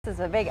is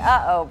a big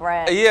uh-oh,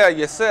 Brent. Yeah,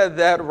 you said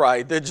that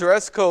right. The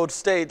dress code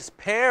states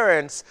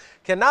parents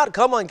cannot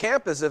come on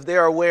campus if they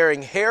are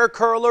wearing hair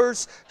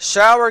curlers,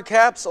 shower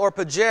caps, or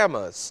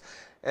pajamas.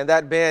 And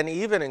that ban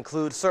even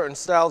includes certain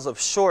styles of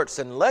shorts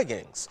and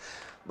leggings.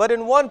 But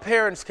in one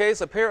parent's case,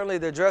 apparently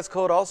the dress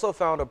code also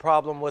found a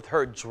problem with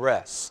her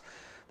dress.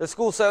 The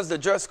school says the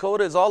dress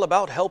code is all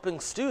about helping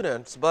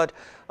students, but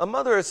a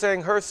mother is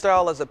saying her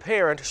style as a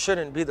parent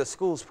shouldn't be the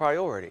school's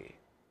priority.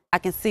 I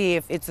can see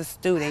if it's a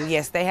student,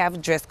 yes, they have a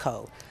dress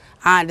code.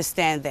 I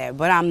understand that,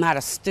 but I'm not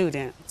a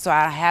student, so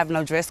I have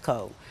no dress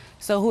code.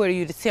 So who are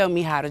you to tell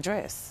me how to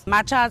dress?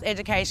 My child's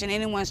education,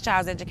 anyone's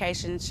child's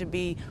education should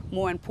be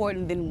more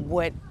important than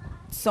what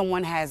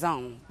someone has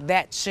on.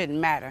 That shouldn't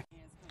matter.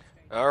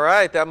 All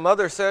right, that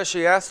mother says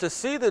she asked to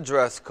see the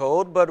dress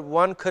code, but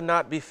one could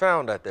not be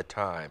found at the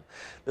time.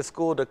 The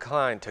school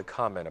declined to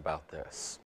comment about this.